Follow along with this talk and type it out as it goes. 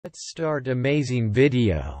Let's start amazing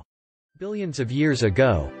video. Billions of years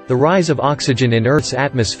ago, the rise of oxygen in Earth's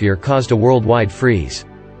atmosphere caused a worldwide freeze.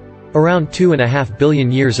 Around 2.5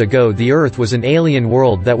 billion years ago, the Earth was an alien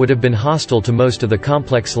world that would have been hostile to most of the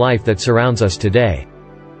complex life that surrounds us today.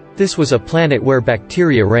 This was a planet where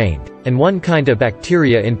bacteria reigned, and one kind of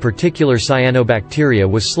bacteria, in particular cyanobacteria,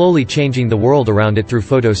 was slowly changing the world around it through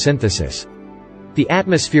photosynthesis. The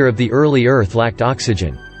atmosphere of the early Earth lacked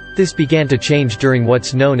oxygen. This began to change during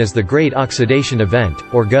what's known as the Great Oxidation Event,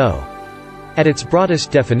 or GO. At its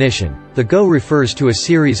broadest definition, the GO refers to a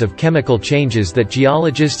series of chemical changes that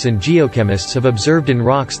geologists and geochemists have observed in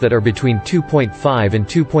rocks that are between 2.5 and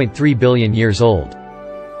 2.3 billion years old.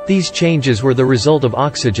 These changes were the result of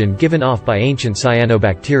oxygen given off by ancient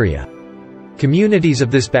cyanobacteria. Communities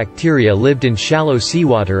of this bacteria lived in shallow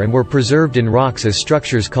seawater and were preserved in rocks as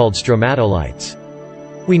structures called stromatolites.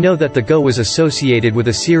 We know that the GO was associated with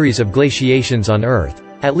a series of glaciations on Earth,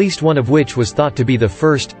 at least one of which was thought to be the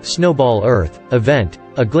first, Snowball Earth, event,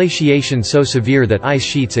 a glaciation so severe that ice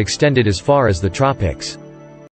sheets extended as far as the tropics.